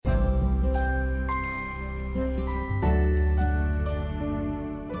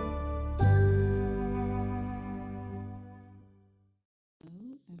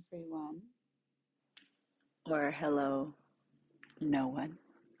or hello, no one,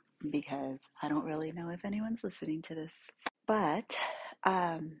 because I don't really know if anyone's listening to this. But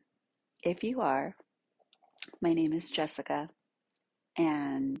um, if you are, my name is Jessica,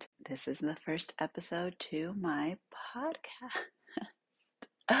 and this is the first episode to my podcast.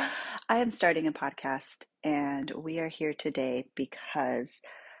 I am starting a podcast, and we are here today because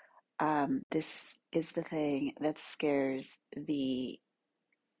this is the thing that scares the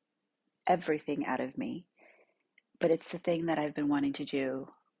everything out of me, but it's the thing that I've been wanting to do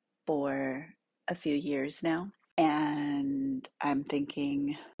for a few years now. And I'm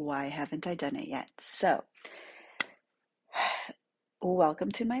thinking, why haven't I done it yet? So,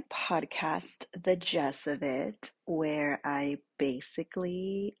 welcome to my podcast, The Jess of It, where I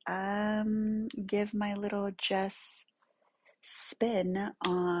basically give my little Jess spin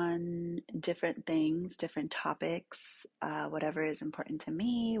on different things, different topics, whatever is important to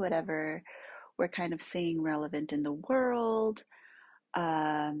me, whatever we're kind of seeing relevant in the world.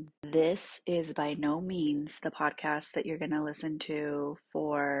 This is by no means the podcast that you're going to listen to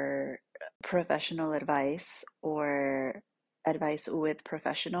for professional advice or advice with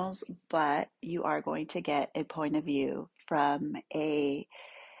professionals, but you are going to get a point of view from a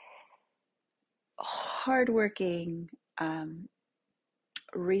hardworking,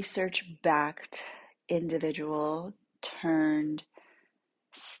 research backed individual turned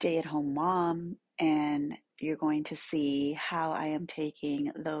stay at home mom, and you're going to see how I am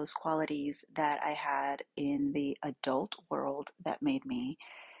taking those qualities that I had in the adult world that made me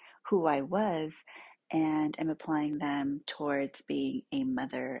who I was and am applying them towards being a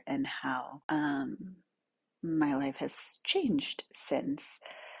mother and how my life has changed since.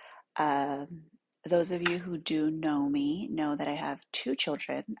 Um, those of you who do know me know that I have two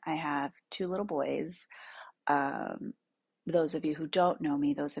children. I have two little boys. Um, those of you who don't know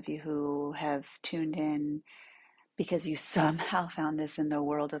me, those of you who have tuned in because you somehow found this in the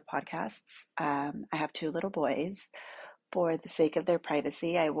world of podcasts, I have two little boys. For the sake of their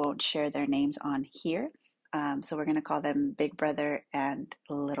privacy, I won't share their names on here. So we're going to call them Big Brother and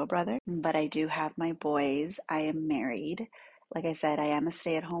Little Brother. But I do have my boys. I am married. Like I said, I am a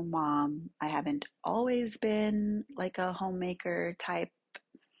stay-at-home mom. I haven't always been like a homemaker type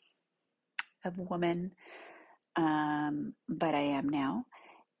of woman, but I am now.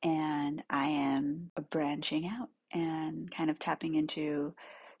 And I am branching out and kind of tapping into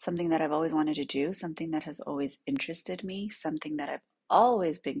something that I've always wanted to do, something that has always interested me, something that I've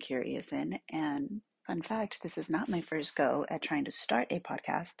always been curious in. And fun fact, this is not my first go at trying to start a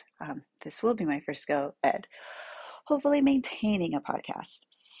podcast. This will be my first go at hopefully maintaining a podcast.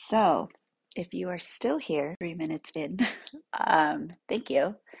 So if you are still here 3 minutes in, thank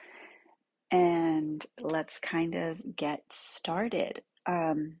you. And let's kind of get started.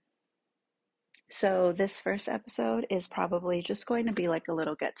 So this first episode is probably just going to be like a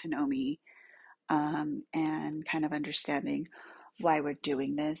little get to know me, and kind of understanding why we're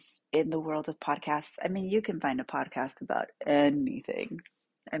doing this in the world of podcasts. I mean, you can find a podcast about anything.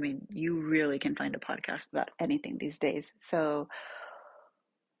 I mean, you really can find a podcast about anything these days. So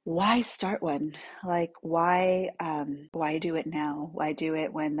why start one? Like why do it now? Why do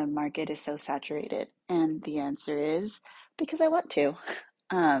it when the market is so saturated? And the answer is because I want to.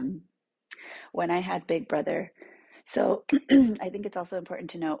 Um, when I had Big Brother. So I think it's also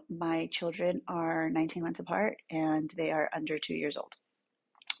important to note my children are 19 months apart and they are under 2 years old.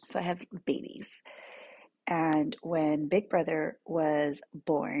 So I have babies. And when Big Brother was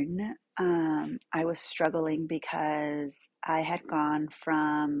born, I was struggling because I had gone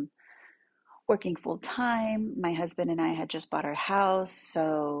from working full time. My husband and I had just bought our house.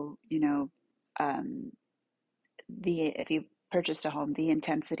 So, um, if you purchased a home, the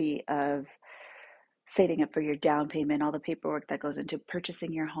intensity of saving up for your down payment, all the paperwork that goes into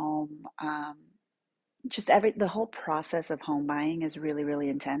purchasing your home, just the whole process of home buying is really, really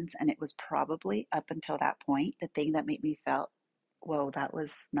intense. And it was probably up until that point, the thing that made me felt, whoa, that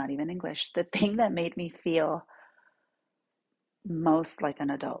was not even English. The thing that made me feel most like an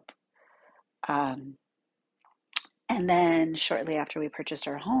adult. Um, and then shortly after we purchased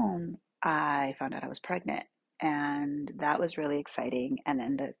our home, I found out I was pregnant. And that was really exciting. And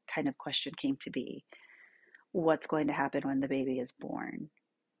then the kind of question came to be, what's going to happen when the baby is born?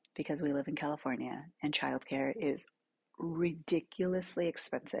 Because we live in California and childcare is ridiculously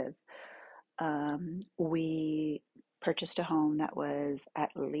expensive. We purchased a home that was at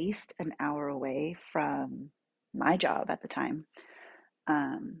least an hour away from my job at the time.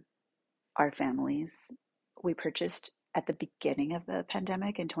 Um, our families, we purchased at the beginning of the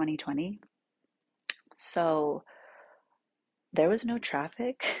pandemic in 2020. So there was no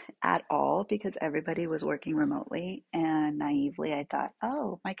traffic at all because everybody was working remotely. And naively, I thought,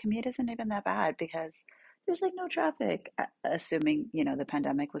 oh, my commute isn't even that bad because there's like no traffic, assuming, the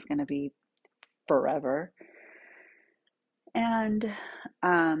pandemic was going to be forever. And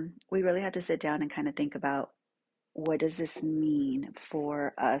we really had to sit down and kind of think about, what does this mean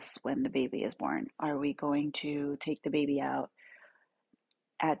for us when the baby is born? Are we going to take the baby out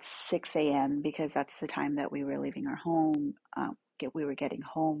at 6 a.m. because that's the time that we were leaving our home? We were getting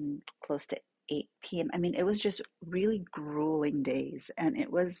home close to 8 p.m. I mean, it was just really grueling days, and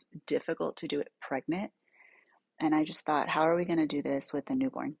it was difficult to do it pregnant. And I just thought, how are we going to do this with a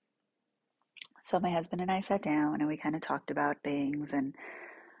newborn? So my husband and I sat down and we kind of talked about things and,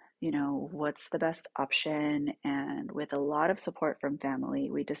 what's the best option. And with a lot of support from family,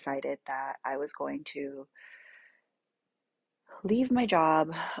 we decided that I was going to leave my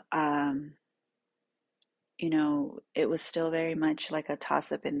job. Um, it was still very much like a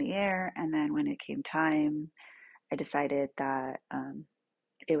toss up in the air. And then when it came time, I decided that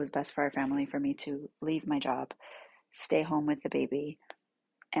it was best for our family for me to leave my job, stay home with the baby.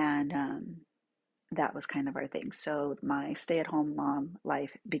 And that was kind of our thing. So my stay at home mom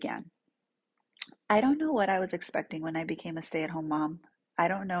life began. I don't know what I was expecting when I became a stay at home mom. I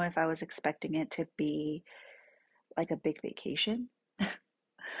don't know if I was expecting it to be like a big vacation.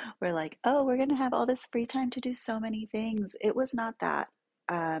 We're like, oh, we're going to have all this free time to do so many things. It was not that.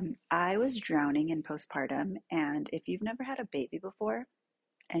 I was drowning in postpartum. And if you've never had a baby before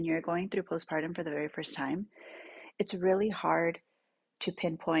and you're going through postpartum for the very first time, it's really hard to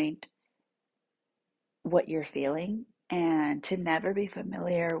pinpoint what you're feeling and to never be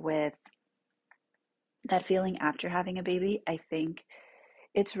familiar with that feeling after having a baby. I think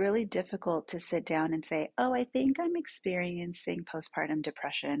it's really difficult to sit down and say, oh, I think I'm experiencing postpartum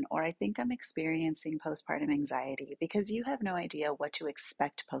depression, or I think I'm experiencing postpartum anxiety, because you have no idea what to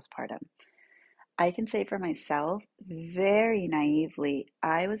expect postpartum. I can say for myself, very naively,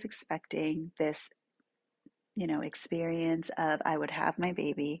 I was expecting this, experience of I would have my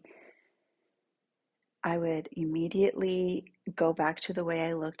baby. I would immediately go back to the way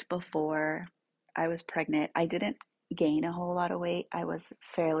I looked before I was pregnant. I didn't gain a whole lot of weight. I was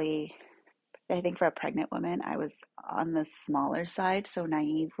fairly, I think for a pregnant woman, I was on the smaller side. So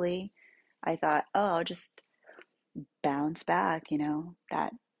naively, I thought, oh, I'll just bounce back,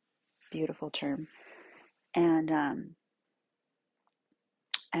 that beautiful term. And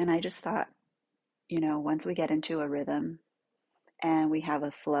and I just thought, once we get into a rhythm and we have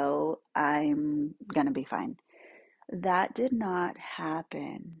a flow, I'm gonna be fine. That did not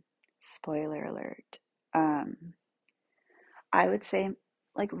happen. Spoiler alert. Um, I would say,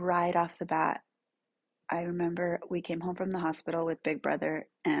 like right off the bat, I remember we came home from the hospital with Big Brother,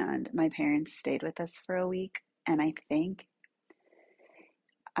 and my parents stayed with us for a week. And I think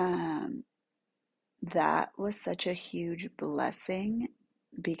um, that was such a huge blessing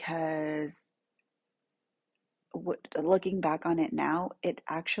because looking back on it now, it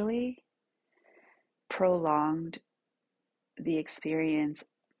actually prolonged the experience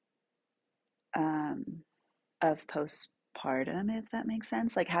um, of postpartum, if that makes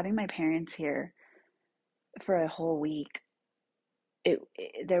sense. Like having my parents here for a whole week,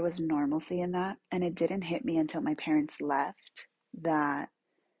 there was normalcy in that, and it didn't hit me until my parents left that,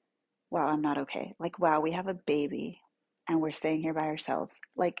 wow, I'm not okay. Like, wow, we have a baby and we're staying here by ourselves.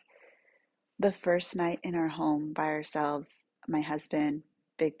 Like the first night in our home by ourselves, my husband,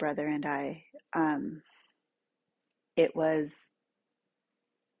 Big Brother, and I, um, it was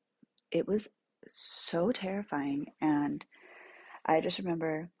it was so terrifying. And I just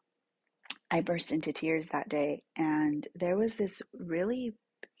remember I burst into tears that day, and there was this really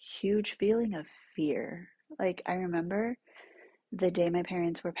huge feeling of fear. Like I remember the day my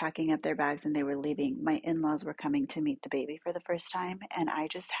parents were packing up their bags and they were leaving, my in-laws were coming to meet the baby for the first time, and I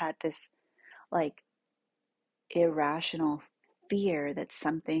just had this like irrational fear that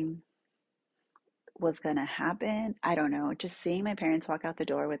something was going to happen. I don't know. Just seeing my parents walk out the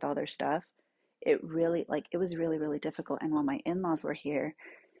door with all their stuff, it was really, really difficult. And when my in laws were here,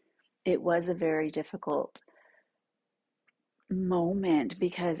 it was a very difficult moment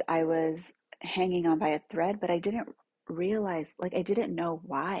because I was hanging on by a thread, but I didn't realize, like, I didn't know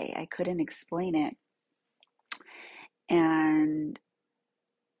why. I couldn't explain it. And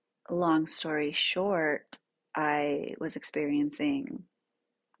long story short, I was experiencing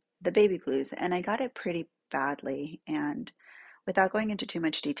the baby blues, and I got it pretty badly. And without going into too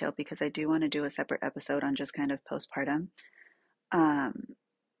much detail, because I do want to do a separate episode on just kind of postpartum, um,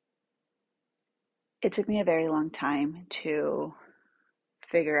 it took me a very long time to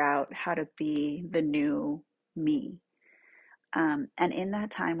figure out how to be the new me. And in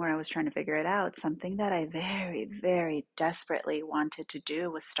that time where I was trying to figure it out, something that I very, very desperately wanted to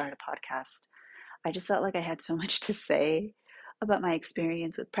do was start a podcast. I just felt like I had so much to say about my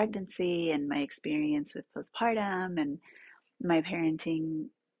experience with pregnancy and my experience with postpartum and my parenting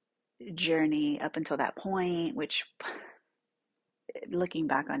journey up until that point, which looking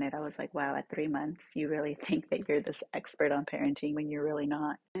back on it, I was like, wow, at 3 months, you really think that you're this expert on parenting when you're really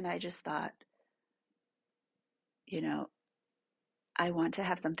not. And I just thought, you know, I want to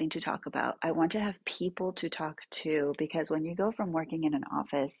have something to talk about. I want to have people to talk to because when you go from working in an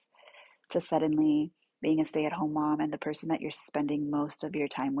office to suddenly being a stay at home mom and the person that you're spending most of your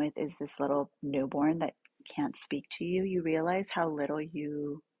time with is this little newborn that can't speak to you, you realize how little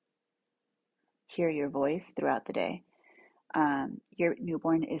you hear your voice throughout the day. Your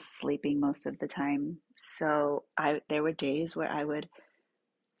newborn is sleeping most of the time. So there were days where I would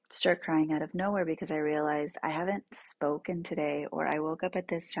start crying out of nowhere because I realized I haven't spoken today, or I woke up at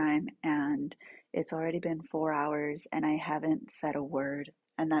this time and it's already been 4 hours and I haven't said a word.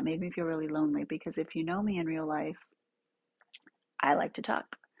 And that made me feel really lonely because if you know me in real life, I like to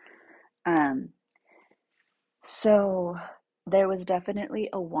talk. Um, so there was definitely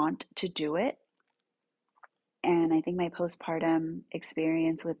a want to do it. And I think my postpartum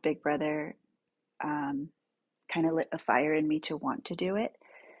experience with Big Brother um, kind of lit a fire in me to want to do it.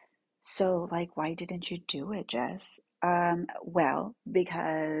 So, like, why didn't you do it, Jess? Well,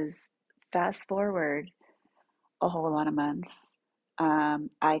 because fast forward a whole lot of months,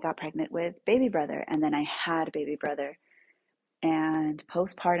 I got pregnant with baby brother, and then I had baby brother. And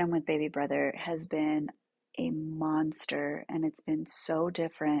postpartum with baby brother has been a monster, and it's been so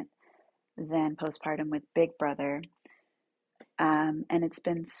different than postpartum with big brother. And it's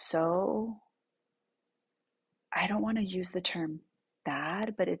been so, I don't want to use the term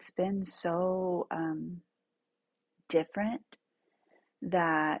bad, but it's been so different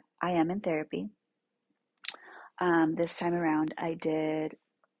that I am in therapy. This time around, I did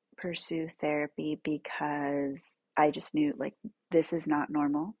pursue therapy because I just knew like this is not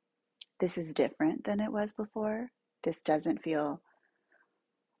normal. This is different than it was before. This doesn't feel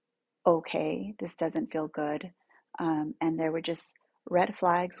okay. This doesn't feel good. And there were just red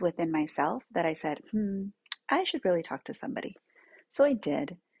flags within myself that I said, I should really talk to somebody. So I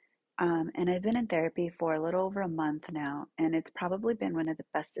did. And I've been in therapy for a little over a month now, and it's probably been one of the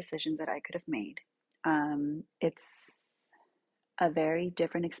best decisions that I could have made. It's a very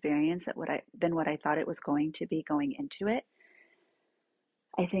different experience than what I thought it was going to be going into it.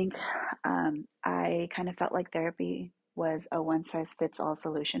 I think I kind of felt like therapy was a one size fits all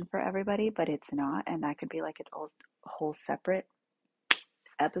solution for everybody, but it's not, and that could be like its whole separate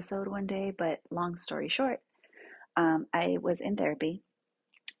episode one day. But long story short, I was in therapy.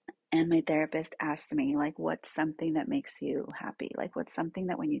 And my therapist asked me, like, what's something that makes you happy? Like, what's something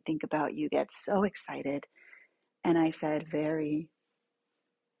that when you think about, you get so excited? And I said, very,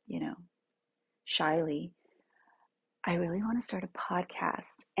 you know, shyly, I really want to start a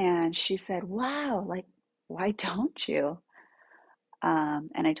podcast. And she said, wow, like, why don't you?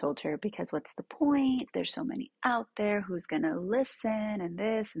 And I told her, because what's the point? There's so many out there. Who's going to listen and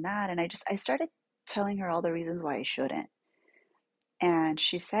this and that? And I started telling her all the reasons why I shouldn't. And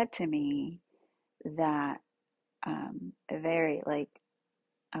she said to me that, very like,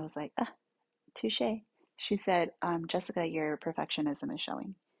 I was like, ah, touche. She said, Jessica, your perfectionism is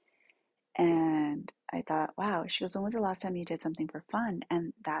showing. And I thought, wow. She goes, when was the last time you did something for fun?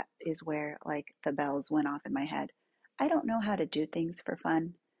 And that is where like the bells went off in my head. I don't know how to do things for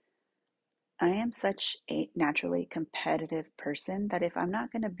fun. I am such a naturally competitive person that if I'm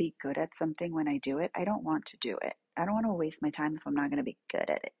not going to be good at something when I do it, I don't want to do it. I don't want to waste my time if I'm not going to be good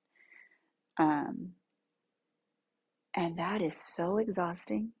at it. Um, and that is so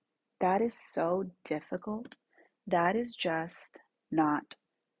exhausting. That is so difficult. That is just not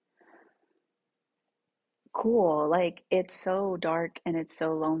cool. Like, it's so dark and it's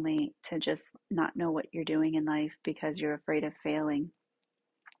so lonely to just not know what you're doing in life because you're afraid of failing.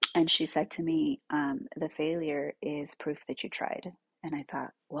 And she said to me, the failure is proof that you tried. And I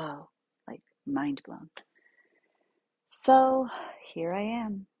thought, whoa, like mind blown. So here I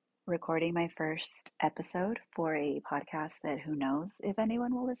am recording my first episode for a podcast that who knows if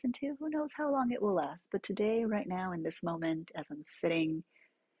anyone will listen to, who knows how long it will last. But today, right now, in this moment, as I'm sitting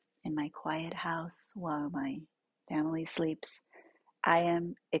in my quiet house while my family sleeps, I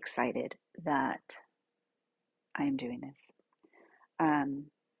am excited that I am doing this. Um,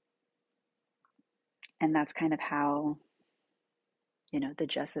 and that's kind of how, the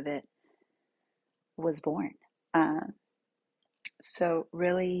gist of it was born. Uh, so,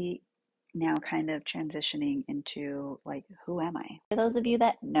 really, now kind of transitioning into like, who am I? For those of you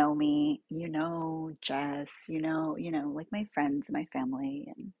that know me, you know Jess, like my friends, my family,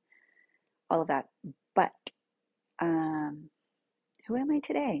 and all of that. But um, who am I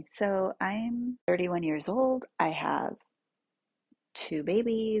today? So I'm 31 years old. I have two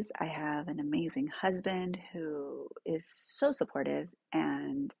babies. I have an amazing husband who is so supportive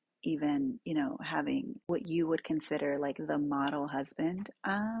and even, having what you would consider like the model husband.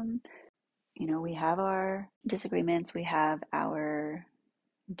 We have our disagreements, we have our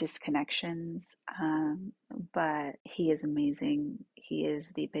disconnections, but he is amazing. He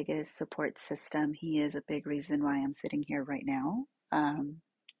is the biggest support system. He is a big reason why I'm sitting here right now,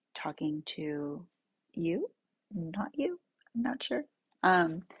 talking to you, not you, I'm not sure.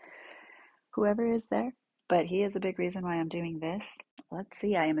 Um, Whoever is there, but he is a big reason why I'm doing this. Let's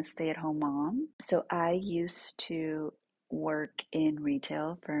see, I am a stay-at-home mom. So I used to work in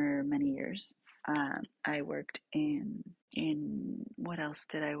retail for many years. I worked in what else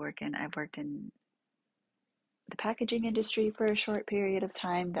did I work in? I've worked in the packaging industry for a short period of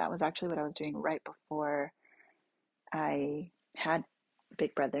time. That was actually what I was doing right before I had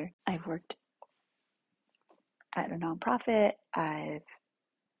Big Brother. I've worked at a nonprofit. I've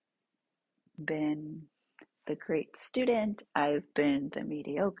been the great student. I've been the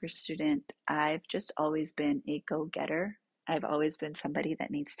mediocre student. I've just always been a go getter. I've always been somebody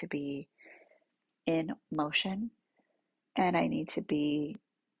that needs to be in motion and I need to be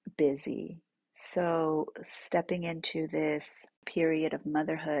busy. So, stepping into this period of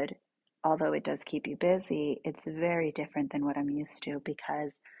motherhood, although it does keep you busy, it's very different than what I'm used to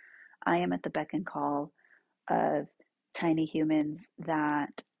because I am at the beck and call of tiny humans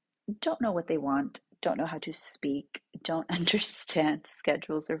that don't know what they want, don't know how to speak, don't understand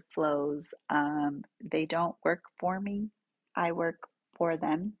schedules or flows. They don't work for me. I work for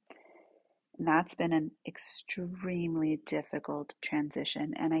them. And that's been an extremely difficult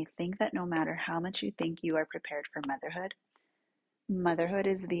transition. And I think that no matter how much you think you are prepared for motherhood, motherhood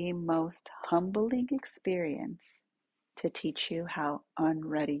is the most humbling experience to teach you how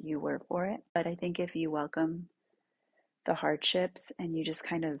unready you were for it. But I think if you welcome the hardships and you just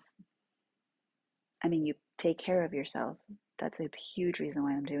kind of, you take care of yourself. That's a huge reason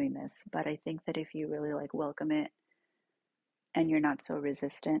why I'm doing this. But I think that if you really like welcome it and you're not so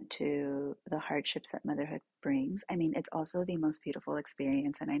resistant to the hardships that motherhood brings, it's also the most beautiful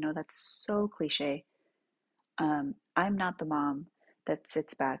experience. And I know that's so cliche. I'm not the mom that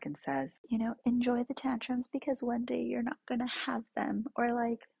sits back and says, enjoy the tantrums because one day you're not going to have them. Or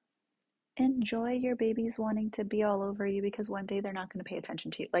like, enjoy your babies wanting to be all over you because one day they're not going to pay attention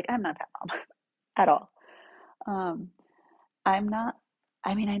to you. Like, I'm not that mom at all. Um, I'm not,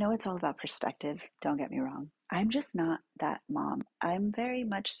 I know it's all about perspective, don't get me wrong. I'm just not that mom. I'm very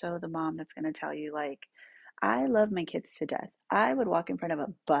much so the mom that's going to tell you, like, I love my kids to death. I would walk in front of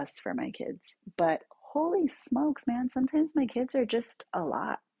a bus for my kids, but holy smokes, man, sometimes my kids are just a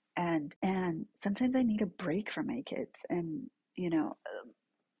lot. And sometimes I need a break from my kids. And, you know,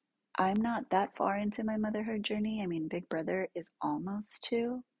 I'm not that far into my motherhood journey. Big Brother is almost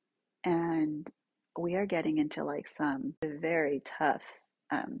two, and we are getting into like some very tough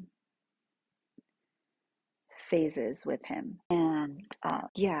um, phases with him. And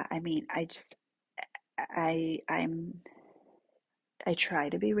yeah, I'm I try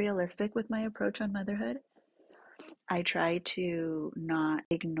to be realistic with my approach on motherhood. I try to not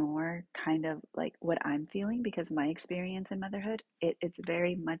ignore kind of like what I'm feeling because my experience in motherhood, it's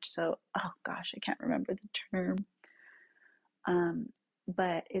very much so, oh gosh, I can't remember the term. Um,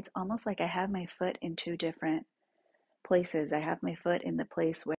 but it's almost like I have my foot in two different places. I have my foot in the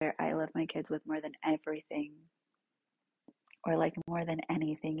place where I love my kids with more than everything, or like more than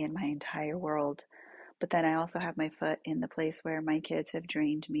anything in my entire world. But then I also have my foot in the place where my kids have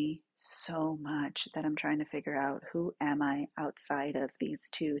drained me so much that I'm trying to figure out who am I outside of these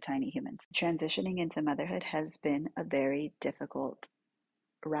two tiny humans. Transitioning into motherhood has been a very difficult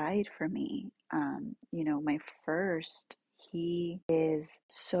ride for me. My first, he is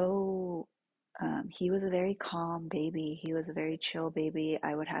so, he was a very calm baby. He was a very chill baby.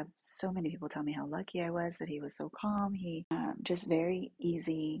 I would have so many people tell me how lucky I was that he was so calm. He, just very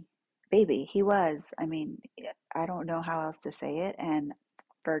easy baby. He was, I don't know how else to say it. And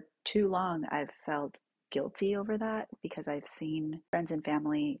for too long, I've felt guilty over that because I've seen friends and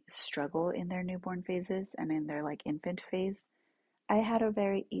family struggle in their newborn phases and in their like infant phase. I had a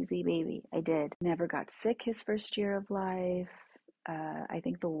very easy baby. I did. Never got sick his first year of life. I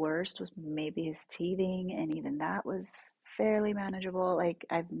think the worst was maybe his teething, and even that was fairly manageable. Like,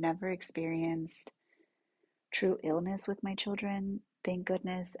 I've never experienced true illness with my children, thank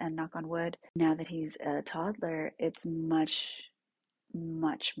goodness, and knock on wood. Now that he's a toddler, it's much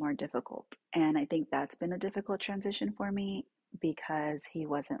more difficult. And I think that's been a difficult transition for me because he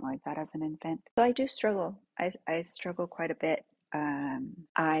wasn't like that as an infant. So I do struggle. I struggle quite a bit.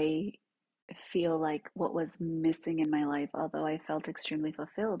 I feel like what was missing in my life, although I felt extremely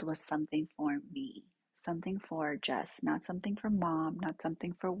fulfilled, was something for me, something for Jess, not something for mom, not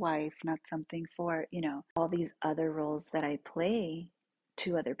something for wife, not something for, all these other roles that I play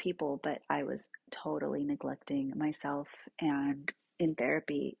to other people, but I was totally neglecting myself. And in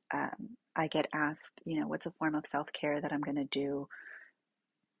therapy, I get asked, what's a form of self-care that I'm going to do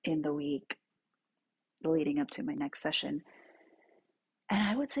in the week leading up to my next session. And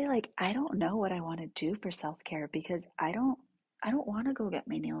I would say, like, I don't know what I want to do for self-care because I don't want to go get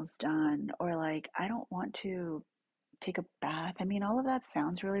my nails done, or like I don't want to take a bath. I mean, all of that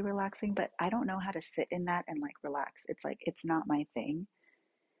sounds really relaxing, but I don't know how to sit in that and like relax. It's like it's not my thing.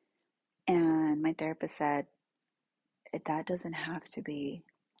 And my therapist said that doesn't have to be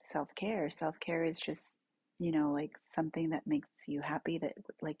self-care. Self-care is just, like something that makes you happy, that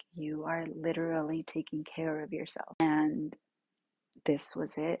like you are literally taking care of yourself. And this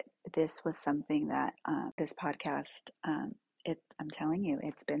was it. This was something that this podcast, I'm telling you,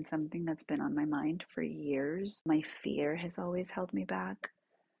 it's been something that's been on my mind for years. My fear has always held me back.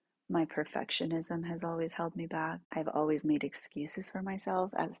 My perfectionism has always held me back. I've always made excuses for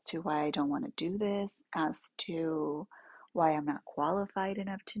myself as to why I don't want to do this, as to why I'm not qualified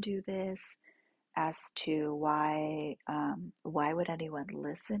enough to do this, as to why would anyone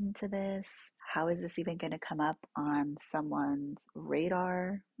listen to this? How is this even going to come up on someone's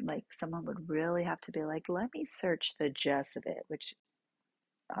radar? Like someone would really have to be like, let me search the gist of it, which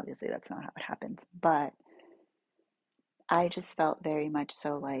obviously that's not how it happens. But I just felt very much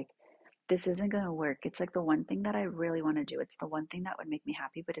so like this isn't going to work. It's like the one thing that I really want to do. It's the one thing that would make me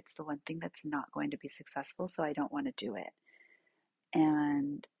happy, but it's the one thing that's not going to be successful. So I don't want to do it.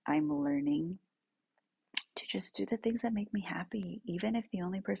 And I'm learning to just do the things that make me happy, even if the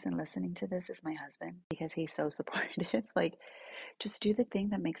only person listening to this is my husband, because he's so supportive. Like, just do the thing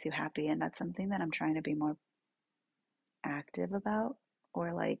that makes you happy. And that's something that I'm trying to be more active about,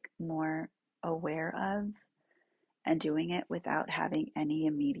 or like more aware of, and doing it without having any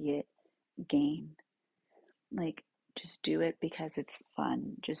immediate gain. Like, just do it because it's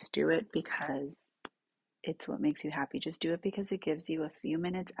fun. Just do it because it's what makes you happy. Just do it because it gives you a few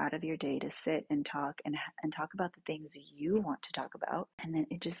minutes out of your day to sit and talk and talk about the things you want to talk about. And then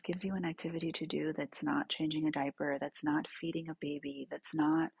it just gives you an activity to do that's not changing a diaper, that's not feeding a baby, that's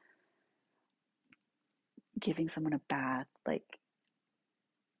not giving someone a bath. Like,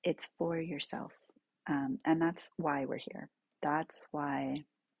 it's for yourself. And that's why we're here. That's why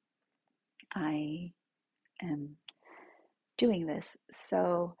I am doing this.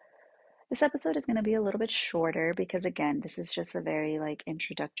 So this episode is going to be a little bit shorter because, again, this is just a very like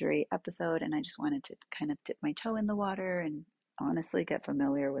introductory episode, and I just wanted to kind of dip my toe in the water and honestly get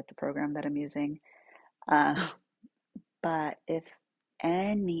familiar with the program that I'm using. But if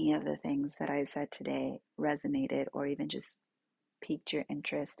any of the things that I said today resonated or even just piqued your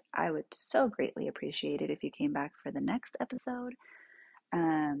interest, I would so greatly appreciate it if you came back for the next episode.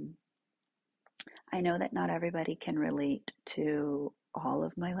 I know that not everybody can relate to all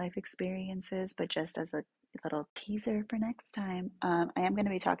of my life experiences, but just as a little teaser for next time, I am going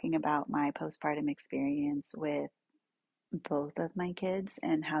to be talking about my postpartum experience with both of my kids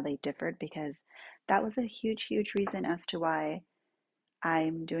and how they differed, because that was a huge reason as to why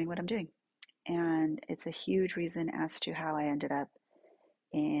I'm doing what I'm doing. And it's a huge reason as to how I ended up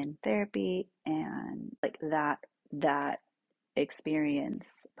in therapy, and like that experience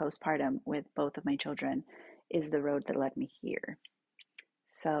postpartum with both of my children is the road that led me here.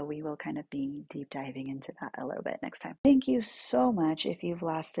 So we will kind of be deep diving into that a little bit next time. Thank you so much. If you've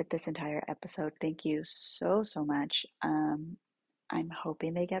lasted this entire episode, thank you so much. I'm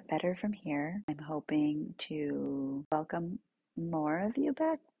hoping they get better from here. I'm hoping to welcome more of you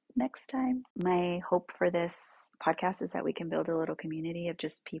back next time. My hope for this podcast is that we can build a little community of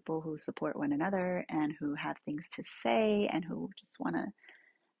just people who support one another and who have things to say and who just want to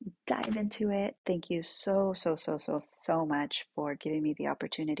dive into it. Thank you so much for giving me the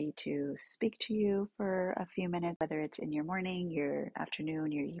opportunity to speak to you for a few minutes, whether it's in your morning, your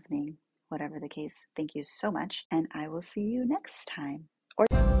afternoon, your evening, whatever the case. Thank you so much, and I will see you next time. Or